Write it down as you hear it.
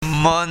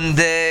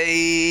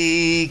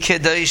Monday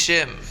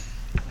Kedoshim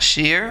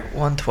Shir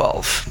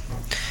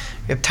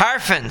 112. Reb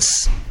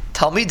Tarfon's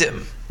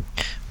Talmidim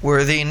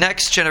were the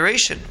next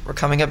generation. We're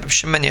coming up.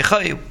 Shimon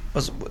Yochai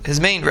was his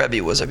main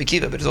Rebbe was Rabbi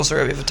Akiva, but he's also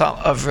Rebbe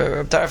of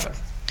Reb Tarfon.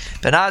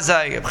 Ben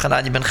Azai, Reb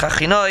Chananya ben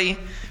Chachinoi,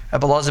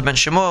 Reb Elazar ben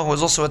Shemua, who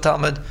was also a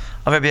Talmud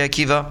of Rabbi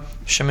Akiva,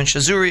 Shimon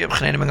Shazuri, Reb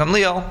Chananya ben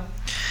Gamliel.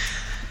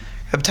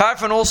 Reb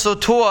Tarfon also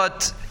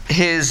taught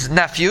his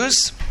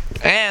nephews,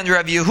 and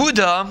Rabbi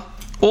Yehuda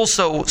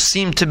also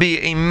seemed to be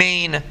a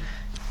main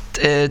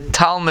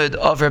Talmud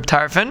of Reb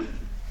Tarfon.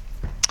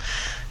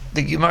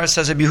 The Gemara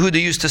says Rabbi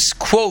Yehuda used to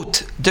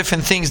quote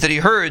different things that he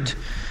heard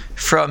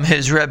from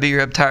his Rebbe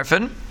Reb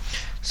Tarfon.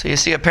 So you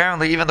see,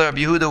 apparently, even though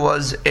Rabbi Yehuda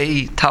was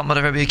a Talmud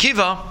of Rabbi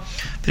Akiva,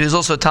 but he was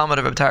also a Talmud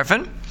of Reb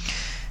Tarfon.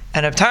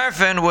 And Reb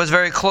Tarfon was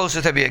very close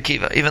with Rabbi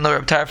Akiva, even though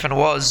Reb Tarfon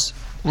was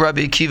one of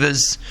Rabbi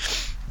Akiva's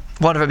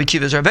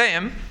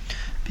Rebbeim,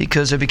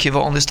 because Rabbi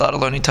Akiva only started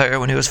learning Torah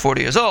when he was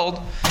 40 years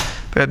old.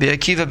 But Rabbi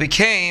Akiva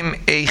became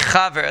a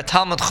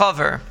Talmud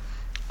Chaver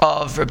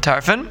of Reb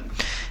Tarfon.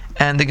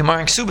 And the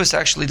Gemara in Ksubas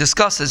actually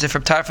discusses if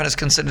Reb Tarfon is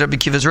considered Rabbi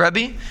Akiva's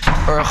Rebbe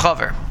or a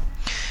Chaver.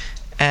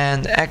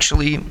 And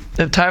actually,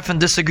 Reb Tarfon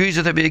disagrees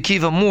with Rabbi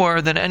Akiva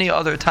more than any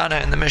other Tana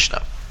in the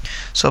Mishnah.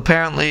 So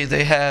apparently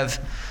there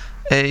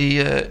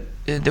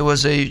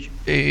was a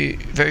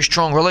very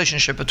strong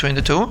relationship between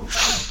the two.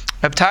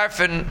 Reb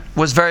Tarfon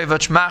was very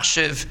much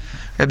machshiv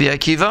Rabbi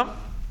Akiva,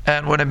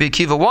 and when Rabbi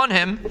Akiva won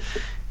him,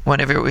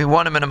 whenever he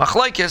won him in a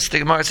machlokes, the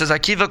Gemara says,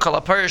 Akiva kol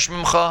haparish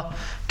mimcha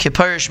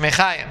keparish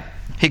mechayim.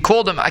 He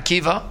called him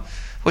Akiva,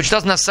 which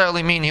doesn't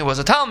necessarily mean he was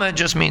a Talmud,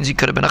 just means he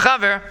could have been a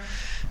Chaver.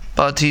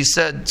 But he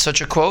said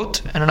such a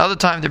quote, and another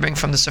time they bring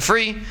from the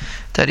Sifri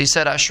that he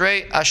said,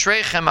 Ashreichem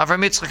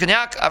Avram Yitzchak and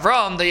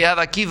Avram, that you have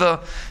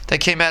Akiva that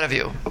came out of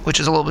you,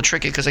 which is a little bit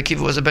tricky because Akiva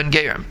was a Ben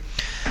Gerim.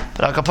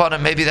 But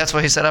Akapanim, maybe that's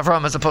why he said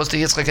Avram as opposed to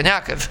Yitzchak and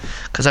Yaakov,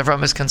 because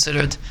Avram is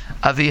considered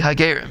Avi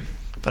Hagerim.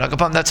 But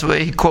Akapanim, that's the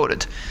way he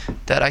quoted,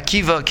 that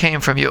Akiva came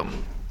from you.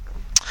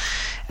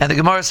 And the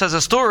Gemara says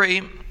a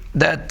story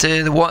that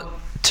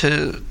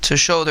to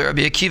show that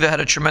Rabbi Akiva had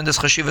a tremendous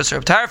chashivas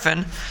Reb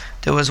Tarfon.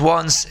 There was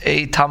once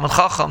a Talmud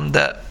Chacham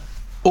that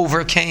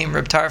overcame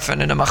Reb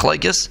Tarfon in a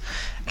machlokes,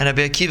 and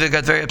Rabbi Akiva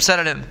got very upset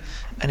at him,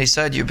 and he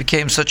said, "You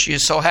became such,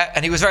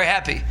 and he was very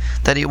happy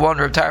that he won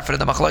Reb Tarfon in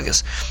the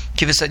machlokes.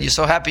 Akiva said, "You're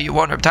so happy you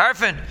won Reb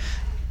Tarfon."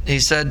 He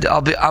said,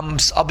 "I'll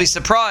be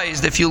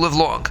surprised if you live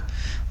long."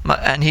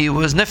 And he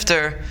was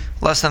nifter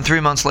less than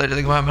 3 months later,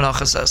 the Gemara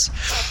Menachah says.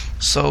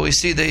 So we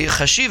see the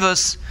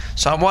chashivas.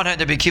 So on one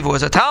hand, Rabbi Akiva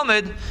was a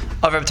Talmud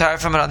of Reb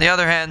Tarfon, and on the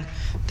other hand,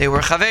 they were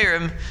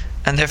Chaverim,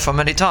 and therefore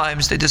many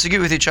times they disagree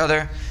with each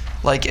other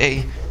like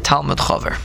a Talmud Chaver.